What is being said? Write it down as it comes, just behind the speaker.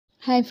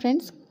Hi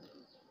friends,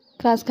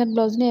 cross cut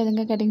బ్లౌజ్ని ఏ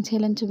విధంగా cutting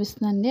చేయాలని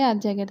చూపిస్తున్నానండి. ఆ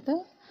జాకెట్తో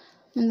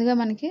ముందుగా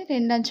మనకి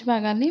రెండు అంచు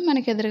భాగాన్ని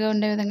మనకి ఎదురుగా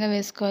ఉండే విధంగా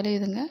వేసుకోవాలి. ఈ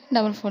విధంగా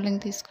డబుల్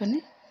ఫోల్డింగ్ తీసుకొని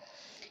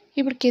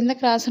ఇప్పుడు కింద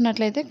క్రాస్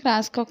ఉన్నట్లయితే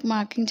క్రాస్కి ఒక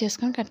మార్కింగ్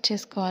చేసుకొని కట్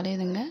చేసుకోవాలి. ఈ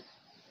విధంగా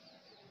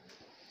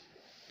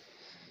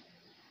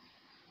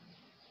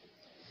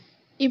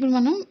ఇప్పుడు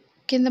మనం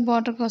కింద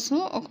బార్డర్ కోసం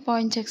ఒక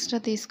పాయింట్ ఎక్స్ట్రా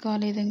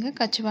తీసుకోవాలి. ఈ విధంగా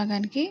ఖర్చు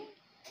భాగానికి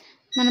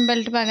మనం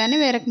బెల్ట్ భాగాన్ని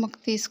వేరొక ముక్క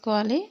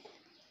తీసుకోవాలి.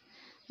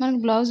 మనకు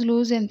బ్లౌజ్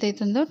లూజ్ ఎంత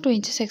అవుతుందో 2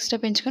 ఇంచెస్ ఎక్స్ట్రా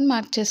పెంచుకొని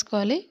మార్క్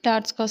చేసుకోవాలి.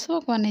 డాట్స్ కోసం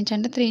ఒక 1 ఇంచ్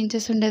అంటే 3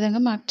 ఇంచెస్ ఉండే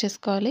విధంగా మార్క్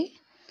చేసుకోవాలి.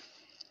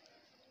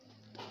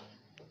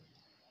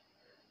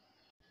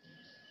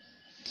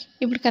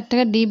 ఇప్పుడు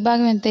కరెక్ట్గా డీప్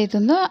భాగం ఎంత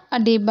అవుతుందో ఆ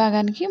డీప్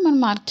భాగానికి మనం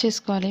మార్క్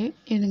చేసుకోవాలి.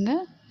 ఈ విధంగా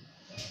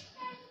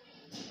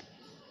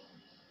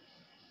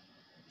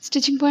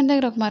స్టిచ్చింగ్ పాయింట్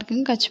దగ్గర ఒక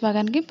మార్కింగ్, ఖర్చు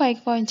భాగానికి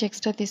పైకి పాయింట్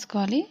ఎక్స్ట్రా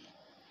తీసుకోవాలి.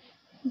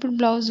 ఇప్పుడు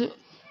బ్లౌజ్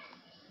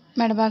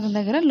మెడ భాగం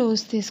దగ్గర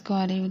లూజ్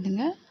తీసుకోవాలి. ఈ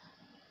విధంగా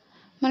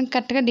మనం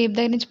కరెక్ట్గా డీప్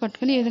దగ్గర నుంచి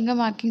పట్టుకుని ఈ విధంగా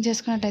మార్కింగ్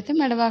చేసుకున్నట్టయితే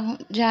మెడ భాగం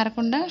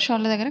జారకుండా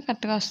షోల్డర్ దగ్గర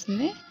కరెక్ట్గా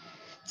వస్తుంది.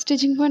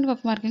 స్టిచ్చింగ్ పాయింట్కి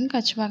ఒక మార్కింగ్,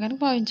 ఖర్చు భాగానికి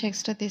పాయింట్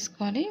ఎక్స్ట్రా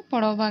తీసుకోవాలి.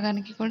 పొడవు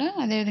భాగానికి కూడా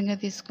అదే విధంగా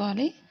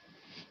తీసుకోవాలి.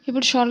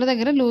 ఇప్పుడు షోల్డర్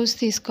దగ్గర లూజ్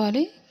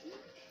తీసుకోవాలి.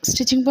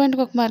 స్టిచ్చింగ్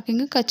పాయింట్కి ఒక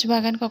మార్కింగ్, ఖర్చు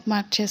భాగానికి ఒక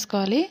మార్క్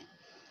చేసుకోవాలి.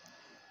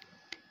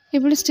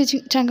 ఇప్పుడు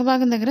చంక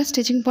భాగం దగ్గర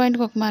స్టిచ్చింగ్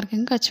పాయింట్కి ఒక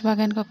మార్కింగ్, ఖర్చు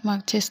భాగానికి ఒక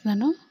మార్క్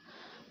చేస్తున్నాను.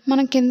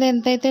 మనం కింద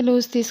ఎంతైతే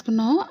లూజ్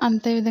తీసుకున్నామో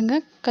అంతే విధంగా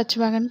ఖర్చు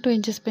భాగానికి 2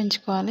 ఇంచెస్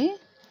పెంచుకోవాలి.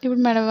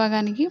 ఇప్పుడు మెడ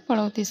భాగానికి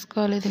పొడవు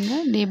తీసుకోవాలి. ఈ విధంగా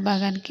డీప్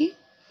భాగానికి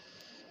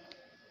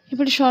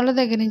ఇప్పుడు షోల్డర్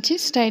దగ్గర నుంచి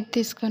స్ట్రైట్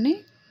తీసుకొని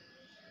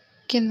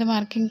కింద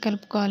మార్కింగ్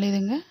కలుపుకోవాలి. ఈ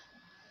విధంగా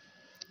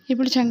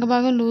ఇప్పుడు చంక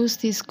భాగం లూజ్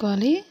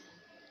తీసుకోవాలి.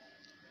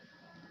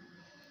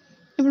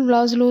 ఇప్పుడు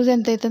బ్లౌజ్ లూజ్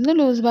ఎంత అవుతుందో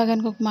లూజ్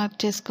భాగానికి ఒక మార్క్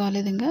చేసుకోవాలి.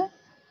 ఈ విధంగా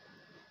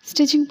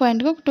స్టిచ్చింగ్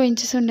పాయింట్కి ఒక 2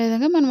 ఇంచెస్ ఉండే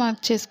విధంగా మనం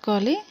మార్క్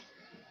చేసుకోవాలి.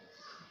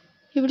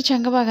 ఇప్పుడు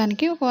చంక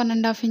భాగానికి ఒక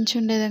 1.5 ఇంచ్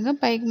ఉండే విధంగా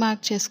పైకి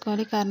మార్క్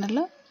చేసుకోవాలి.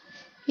 కార్నర్లో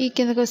ఈ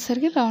కిందకి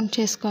వచ్చేసరికి రౌండ్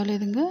చేసుకోవాలి. ఈ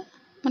విధంగా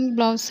మనకి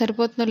బ్లౌజ్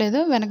సరిపోతుందో లేదో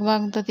వెనక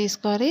భాగంతో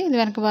తీసుకోవాలి. ఇది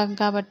వెనక భాగం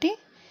కాబట్టి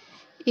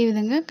ఈ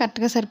విధంగా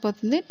కరెక్ట్గా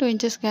సరిపోతుంది 2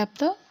 ఇంచెస్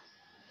గ్యాప్తో.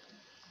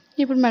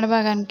 ఇప్పుడు మెడ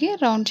భాగానికి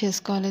రౌండ్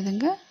చేసుకోవాలి. ఈ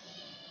విధంగా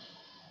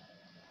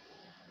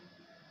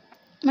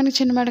మనకి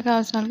చిన్న మెడ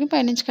కావాల్సిన వాళ్ళకి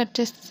పైనుంచి కట్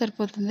చేస్తే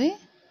సరిపోతుంది.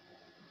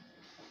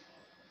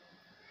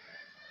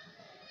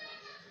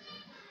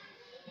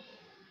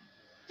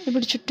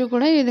 ఇప్పుడు చుట్టూ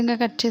కూడా ఈ విధంగా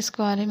కట్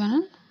చేసుకోవాలి.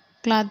 మనం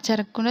క్లాత్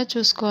జరగకుండా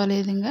చూసుకోవాలి.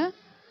 ఈ విధంగా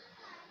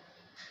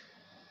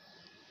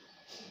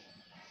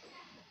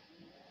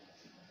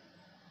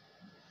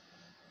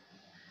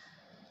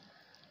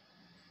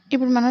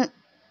ఇప్పుడు మనం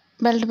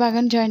బెల్ట్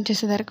భాగాన్ని జాయింట్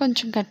చేసేదాకా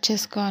కొంచెం కట్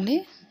చేసుకోవాలి.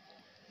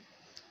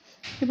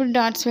 ఇప్పుడు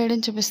డాట్స్ వేయడం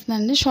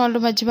చూపిస్తుందండి.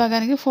 షోల్డర్ మధ్య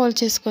భాగానికి ఫోల్డ్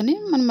చేసుకొని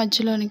మన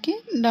మధ్యలోనికి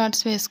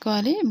డాట్స్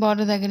వేసుకోవాలి.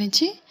 బార్డర్ దగ్గర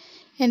నుంచి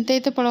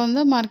ఎంతైతే పొడవు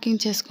ఉందో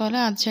మార్కింగ్ చేసుకోవాలి.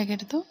 ఆ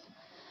జాకెట్తో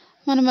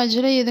మన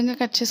మధ్యలో ఈ విధంగా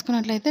కట్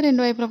చేసుకున్నట్లయితే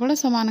రెండు వైపులా కూడా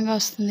సమానంగా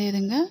వస్తుంది. ఈ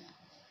విధంగా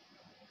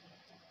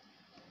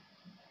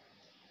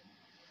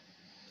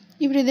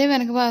ఇప్పుడు ఇదే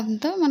వెనక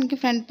భాగంతో మనకి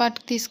ఫ్రంట్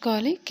పార్ట్కి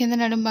తీసుకోవాలి. కింద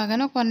నడుం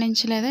భాగాన్ని ఒక 1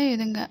 ఇంచ్ లేదా ఈ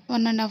విధంగా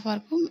 1.5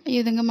 వరకు ఈ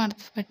విధంగా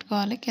మడత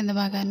పెట్టుకోవాలి. కింద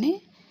భాగాన్ని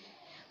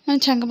మనం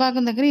చంక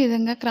భాగం దగ్గర ఈ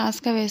విధంగా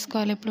క్రాస్గా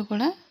వేసుకోవాలి. ఇప్పుడు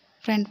కూడా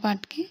ఫ్రంట్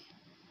పార్ట్కి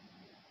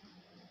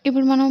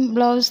ఇప్పుడు మనం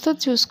బ్లౌజ్తో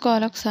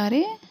చూసుకోవాలి.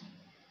 ఒకసారి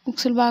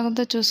ఉక్సుల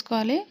భాగంతో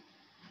చూసుకోవాలి.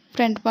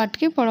 ఫ్రంట్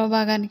పార్ట్కి పొడవు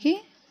భాగానికి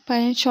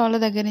పైన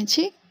షోల్డర్ దగ్గర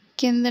నుంచి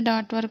కింద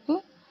డాట్ వరకు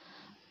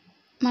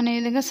మనం ఈ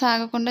విధంగా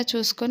సాగకుండా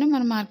చూసుకొని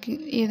మనం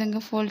మార్కింగ్ ఈ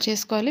విధంగా ఫోల్డ్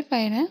చేసుకోవాలి.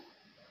 పైన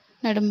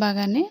నడుం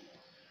భాగాన్ని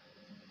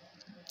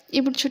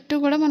ఇప్పుడు చుట్టూ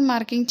కూడా మనం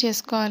మార్కింగ్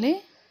చేసుకోవాలి.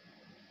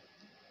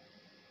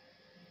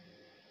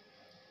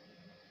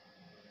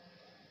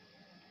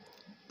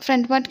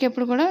 ఫ్రంట్ పార్ట్కి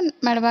ఎప్పుడు కూడా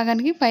మెడ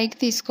భాగానికి పైకి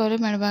తీసుకోవాలి.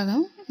 మెడ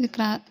భాగం ఇది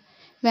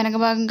వెనక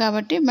భాగం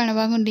కాబట్టి మెడ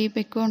భాగం డీప్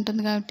ఎక్కువ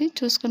ఉంటుంది కాబట్టి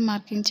చూసుకొని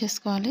మార్కింగ్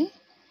చేసుకోవాలి.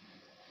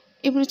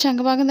 ఇప్పుడు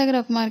చంక భాగం దగ్గర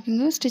ఒక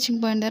మార్కింగ్,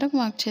 స్టిచ్చింగ్ పాయింట్ దగ్గర ఒక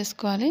మార్క్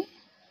చేసుకోవాలి.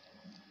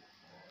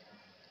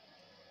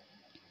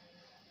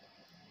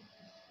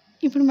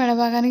 ఇప్పుడు మెడ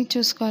భాగానికి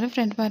చూసుకోవాలి.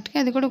 ఫ్రంట్ పార్ట్కి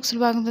అది కూడా ఉక్సుల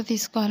భాగంతో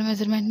తీసుకోవాలి.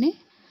 మెజర్మెంట్ని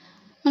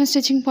మనం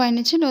స్టిచ్చింగ్ పాయింట్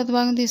నుంచి లోతు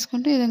భాగం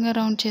తీసుకుంటూ ఈ విధంగా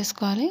రౌండ్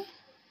చేసుకోవాలి.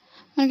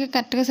 మనకి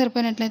కరెక్ట్గా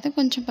సరిపోయినట్లయితే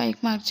కొంచెం పైకి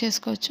మార్క్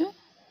చేసుకోవచ్చు.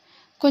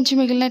 కొంచెం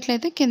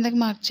మిగిలినట్లయితే కిందకి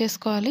మార్క్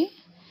చేసుకోవాలి.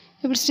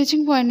 ఇప్పుడు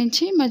స్టిచ్చింగ్ పాయింట్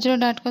నుంచి మధ్యలో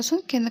డాట్ కోసం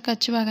కింద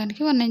ఖర్చు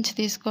భాగానికి 1 ఇంచ్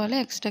తీసుకోవాలి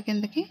ఎక్స్ట్రా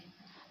కిందకి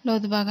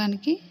లోతు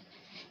భాగానికి.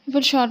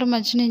 ఇప్పుడు షోల్డర్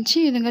మధ్య నుంచి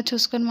ఈ విధంగా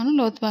చూసుకొని మనం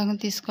లోతు భాగం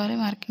తీసుకోవాలి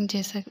మార్కింగ్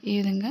చేసాక. ఈ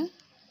విధంగా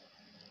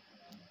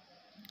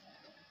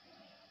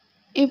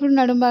ఇప్పుడు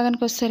నడుం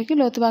భాగానికి వచ్చేసరికి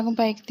లోతు భాగం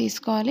పైకి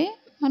తీసుకోవాలి.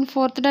 మనం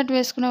 4th డాట్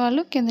వేసుకునే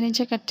వాళ్ళు కింద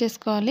నుంచే కట్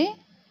చేసుకోవాలి.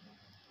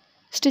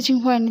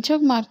 స్టిచ్చింగ్ పాయింట్ నుంచి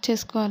ఒక మార్క్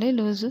చేసుకోవాలి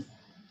లూజు.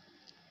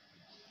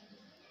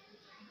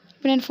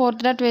 ఇప్పుడు నేను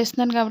 4th డాట్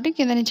వేస్తున్నాను కాబట్టి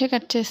కింద నుంచే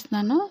కట్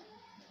చేస్తున్నాను.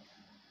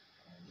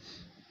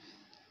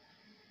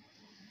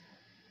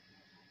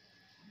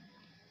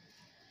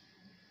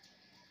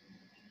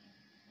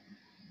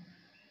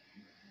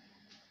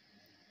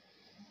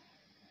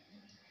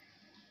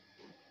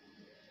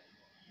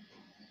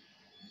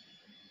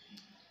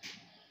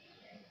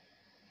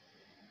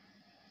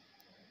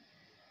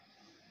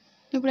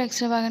 ఇప్పుడు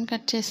ఎక్స్ట్రా భాగాన్ని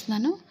కట్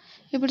చేస్తున్నాను.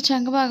 ఇప్పుడు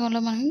చంక భాగంలో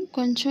మనం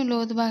కొంచెం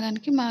లోతు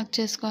భాగానికి మార్క్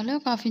చేసుకోవాలి.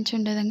 ఒక హాఫ్ ఇంచ్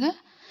ఉండే విధంగా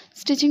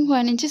స్టిచ్చింగ్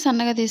పాయింట్ నుంచి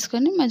సన్నగా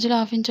తీసుకొని మధ్యలో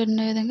హాఫ్ ఇంచ్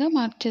ఉండే విధంగా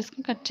మార్క్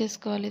చేసుకొని కట్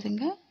చేసుకోవాలి. ఈ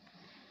విధంగా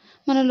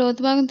మనం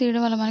లోతు భాగం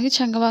తీయడం వల్ల మనకి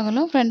చంక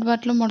భాగంలో ఫ్రంట్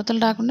పార్ట్లో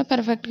ముడతలు రాకుండా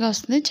పర్ఫెక్ట్గా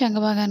వస్తుంది. చంక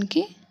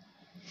భాగానికి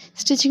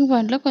స్టిచ్చింగ్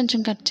పాయింట్లో కొంచెం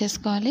కట్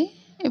చేసుకోవాలి.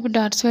 ఇప్పుడు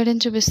డాట్స్ వేయడం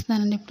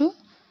చూపిస్తున్నానండి. ఇప్పుడు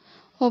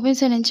ఓపెన్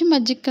సైడ్ నుంచి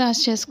మధ్యకి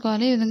క్రాస్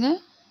చేసుకోవాలి. ఈ విధంగా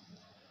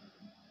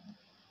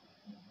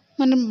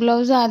మనం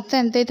బ్లౌజ్ ఆడితే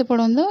ఎంతైతే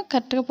పొడవు ఉందో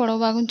కరెక్ట్గా పొడవు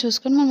భాగం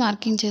చూసుకొని మనం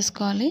మార్కింగ్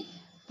చేసుకోవాలి.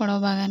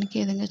 పొడవు భాగానికి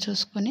ఈ విధంగా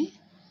చూసుకొని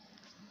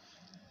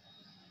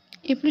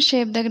ఇప్పుడు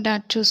షేప్ దగ్గర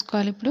డాట్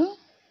చూసుకోవాలి. ఇప్పుడు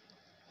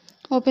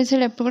ఓపెన్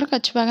సైడ్ ఎప్పుడు కూడా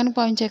ఖర్చు భాగానికి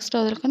పాయింట్స్ ఎక్స్ట్రా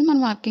వదులుకొని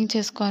మనం మార్కింగ్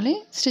చేసుకోవాలి.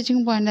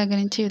 స్టిచ్చింగ్ పాయింట్ దగ్గర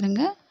నుంచి ఈ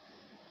విధంగా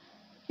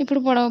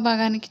ఇప్పుడు పొడవు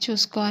భాగానికి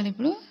చూసుకోవాలి.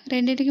 ఇప్పుడు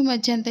రెండింటికి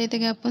మధ్య ఎంత అయితే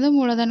గ్యాప్ ఉందో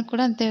మూడో దానికి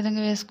కూడా అంతే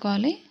విధంగా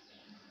వేసుకోవాలి.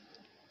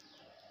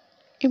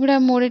 ఇప్పుడు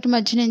ఆ మూడింటి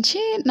మధ్య నుంచి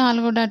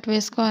 4వ డాట్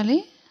వేసుకోవాలి.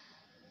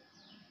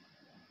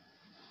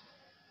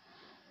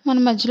 మన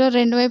మధ్యలో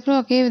రెండు వైపులు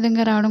ఒకే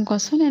విధంగా రావడం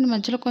కోసం నేను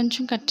మధ్యలో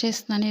కొంచెం కట్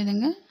చేస్తున్నాను.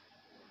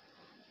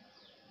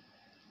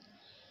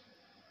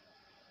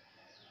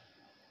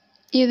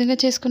 ఈ విధంగా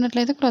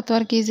చేసుకున్నట్లయితే క్లాత్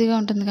వర్క్ ఈజీగా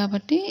ఉంటుంది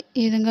కాబట్టి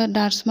ఈ విధంగా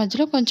డాట్స్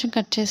మధ్యలో కొంచెం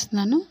కట్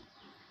చేస్తున్నాను.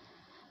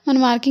 మన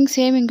మార్కింగ్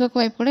సేమ్ ఇంకొక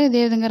వైపు కూడా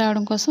ఇదే విధంగా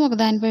రావడం కోసం ఒక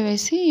దానిపై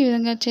వేసి ఈ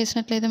విధంగా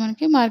చేసినట్లయితే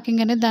మనకి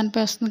మార్కింగ్ అనేది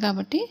దానిపై వస్తుంది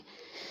కాబట్టి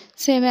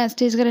సేమ్ యాజ్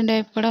ఇట్ ఈస్గా రెండు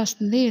వైపు కూడా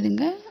వస్తుంది. ఈ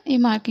విధంగా ఈ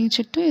మార్కింగ్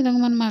చుట్టూ ఈ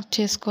విధంగా మనం మార్క్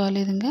చేసుకోవాలి.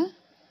 ఈ విధంగా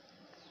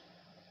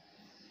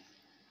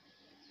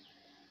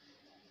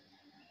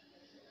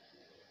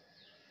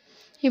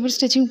ఇప్పుడు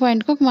స్టిచ్చింగ్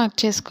పాయింట్కి ఒక మార్క్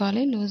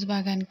చేసుకోవాలి లూజ్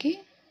భాగానికి.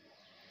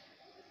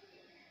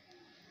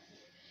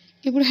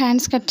 ఇప్పుడు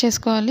హ్యాండ్స్ కట్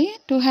చేసుకోవాలి.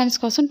 2 హ్యాండ్స్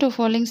కోసం 2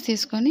 ఫోల్డింగ్స్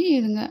తీసుకొని ఈ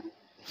విధంగా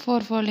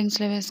 4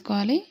 ఫోల్డింగ్స్లో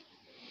వేసుకోవాలి.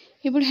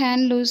 ఇప్పుడు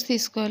హ్యాండ్ లూజ్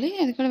తీసుకోవాలి.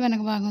 అది కూడా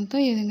వెనక భాగంతో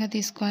ఈ విధంగా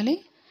తీసుకోవాలి.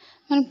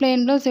 మనం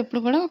ప్లెయిన్ బ్లౌజ్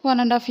ఎప్పుడు కూడా ఒక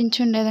 1.5 ఇంచ్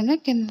ఉండే విధంగా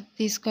కింద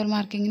తీసుకోవాలి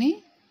మార్కింగ్ని.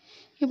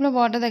 ఇప్పుడు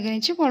బార్డర్ దగ్గర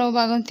నుంచి పొడవు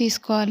భాగం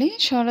తీసుకోవాలి.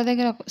 షోల్డర్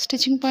దగ్గర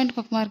స్టిచ్చింగ్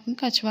పాయింట్కి ఒక మార్కింగ్,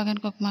 ఖర్చు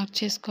భాగానికి ఒక మార్క్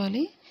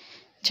చేసుకోవాలి.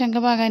 చంక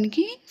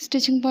భాగానికి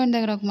స్టిచ్చింగ్ పాయింట్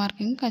దగ్గర ఒక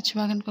మార్కింగ్, ఖర్చు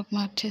భాగానికి ఒక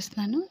మార్క్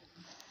చేస్తున్నాను.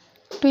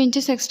 2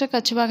 ఇంచెస్ ఎక్స్ట్రా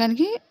ఖర్చు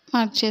భాగానికి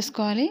మార్క్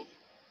చేసుకోవాలి.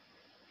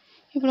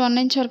 ఇప్పుడు 1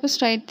 ఇంచ్ వరకు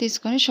స్ట్రైట్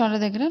తీసుకొని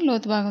షోల్డర్ దగ్గర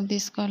లోతు భాగం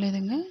తీసుకోవాలి. ఈ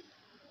విధంగా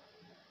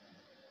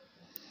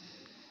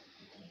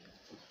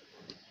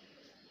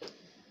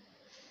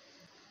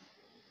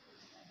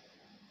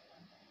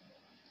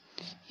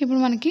ఇప్పుడు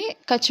మనకి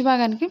ఖర్చు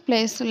భాగానికి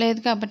ప్లేస్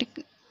లేదు కాబట్టి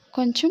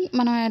కొంచెం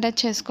మనం అటాచ్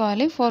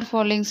చేసుకోవాలి. 4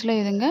 ఫోల్డింగ్స్లో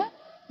ఈ విధంగా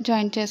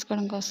జాయింట్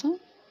చేసుకోవడం కోసం.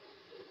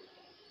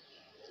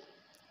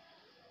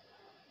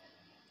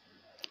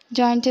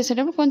 జాయింట్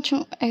చేసేటప్పుడు కొంచెం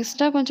ఒక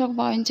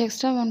 1/2 ఇంచ్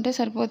ఎక్స్ట్రా ఉంటే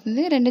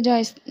సరిపోతుంది. 2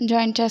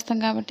 జాయింట్ చేస్తాం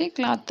కాబట్టి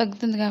క్లాత్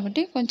తగ్గుతుంది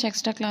కాబట్టి కొంచెం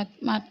ఎక్స్ట్రా క్లాత్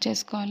మార్క్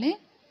చేసుకోవాలి.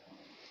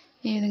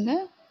 ఈ విధంగా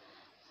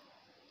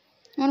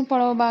మనం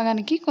పొడవు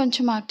భాగానికి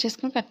కొంచెం మార్క్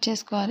చేసుకొని కట్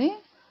చేసుకోవాలి.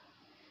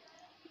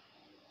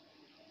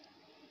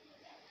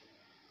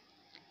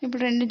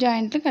 ఇప్పుడు 2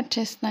 జాయింట్లు కట్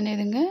చేస్తున్నాను. ఈ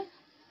విధంగా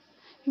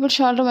ఇప్పుడు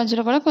షోల్డర్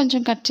మధ్యలో కూడా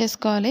కొంచెం కట్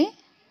చేసుకోవాలి.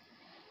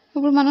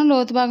 ఇప్పుడు మనం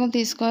లోతు భాగం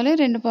తీసుకోవాలి.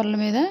 2 పొరల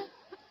మీద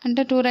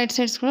అంటే 2 రైట్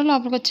సైడ్స్ కూడా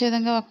లోపలికి వచ్చే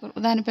విధంగా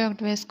దానిపై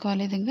ఒకటి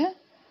వేసుకోవాలి. ఈ విధంగా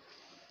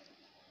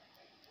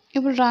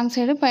ఇప్పుడు రాంగ్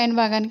సైడ్ పైన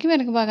భాగానికి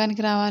వెనక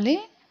భాగానికి రావాలి.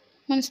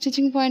 మన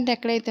స్టిచ్చింగ్ పాయింట్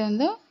ఎక్కడైతే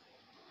ఉందో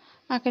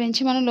అక్కడి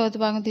నుంచి మనం లోతు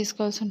భాగం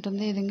తీసుకోవాల్సి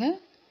ఉంటుంది. ఈ విధంగా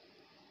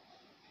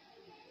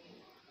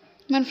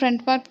మన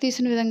ఫ్రంట్ పార్ట్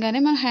తీసిన విధంగానే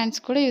మన హ్యాండ్స్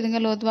కూడా ఈ విధంగా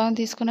లోతు భాగం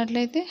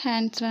తీసుకున్నట్లయితే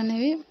హ్యాండ్స్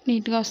అనేవి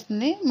నీట్గా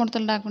వస్తుంది,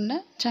 ముడతలు రాకుండా.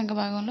 చంక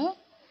భాగంలో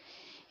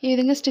ఈ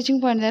విధంగా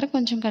స్టిచ్చింగ్ పాయింట్ దగ్గర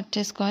కొంచెం కట్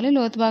చేసుకోవాలి.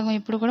 లోతు భాగం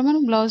ఇప్పుడు కూడా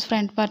మనం బ్లౌజ్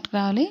ఫ్రంట్ పార్ట్కి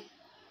రావాలి.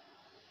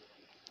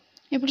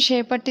 ఇప్పుడు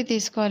షేప్ పట్టి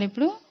తీసుకోవాలి.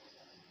 ఇప్పుడు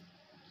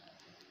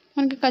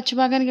మనకి ఖర్చు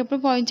భాగానికి ఎప్పుడు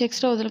 1/2 ఇంచ్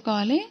ఎక్స్ట్రా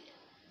వదులుకోవాలి.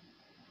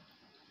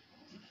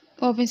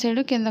 ఓపెన్ సైడ్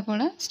కింద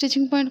కూడా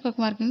స్టిచ్చింగ్ పాయింట్కి ఒక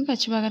మార్కింగ్,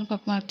 ఖర్చు భాగానికి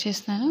ఒక మార్క్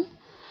చేస్తాను.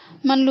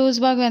 మన లూజ్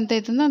భాగం ఎంత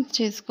అవుతుందో అంత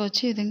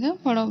చేసుకోవచ్చు. ఈ విధంగా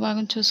పొడవు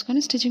భాగం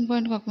చూసుకొని స్టిచ్చింగ్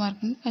పాయింట్కి ఒక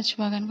మార్కింగ్, ఖర్చు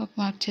భాగానికి ఒక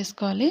మార్క్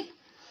చేసుకోవాలి.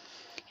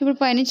 ఇప్పుడు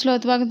పైనుంచి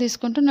లోతు భాగం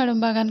తీసుకుంటూ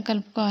నడుము భాగాన్ని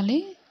కలుపుకోవాలి.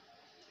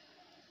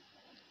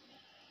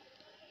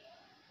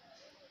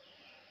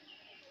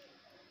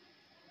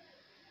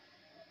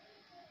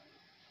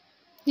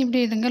 ఇప్పుడు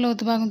ఈ విధంగా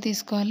లోతు భాగం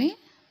తీసుకోవాలి.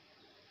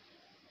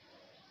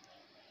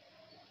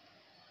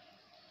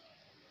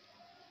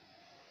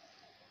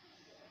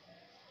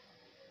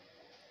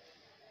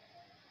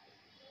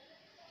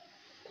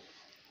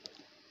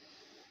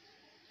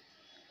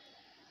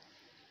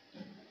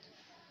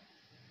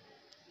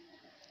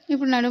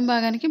 ఇప్పుడు నడుము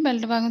భాగానికి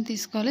బెల్ట్ భాగం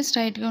తీసుకోవాలి.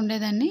 స్ట్రైట్గా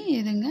ఉండేదాన్ని ఈ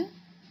విధంగా.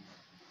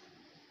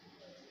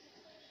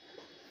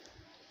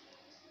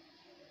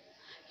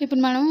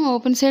 ఇప్పుడు మనం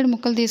ఓపెన్ సైడ్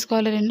ముక్కలు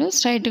తీసుకోవాలి. 2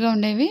 స్ట్రైట్గా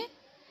ఉండేవి.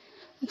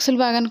 ఉక్సుల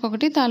భాగానికి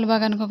ఒకటి, తాళ్ళ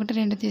భాగానికి ఒకటి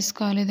 2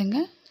 తీసుకోవాలి. ఈ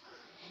విధంగా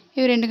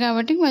ఇవి 2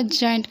 కాబట్టి మధ్య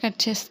జాయింట్ కట్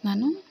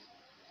చేస్తున్నాను.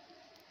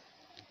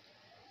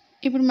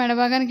 ఇప్పుడు మెడ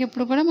భాగానికి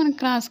ఎప్పుడు కూడా మనం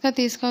క్రాస్గా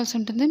తీసుకోవాల్సి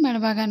ఉంటుంది. మెడ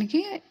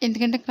భాగానికి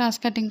ఎందుకంటే క్రాస్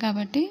కటింగ్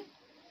కాబట్టి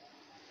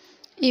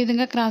ఈ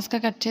విధంగా క్రాస్గా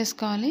కట్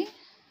చేసుకోవాలి.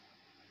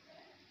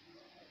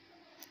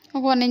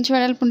 ఒక 1 ఇంచ్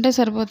వెడల్పు ఉంటే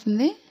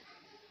సరిపోతుంది.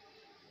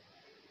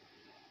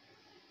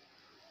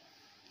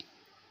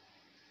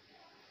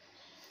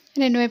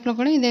 రెండు వైపులా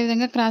కూడా ఇదే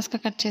విధంగా క్రాస్గా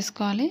కట్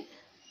చేసుకోవాలి.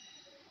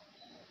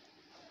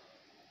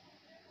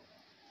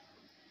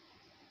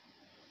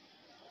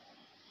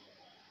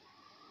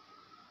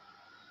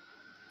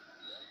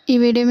 ఈ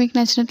వీడియో మీకు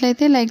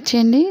నచ్చినట్లయితే లైక్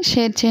చేయండి,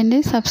 షేర్ చేయండి,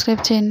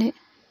 సబ్స్క్రైబ్ చేయండి.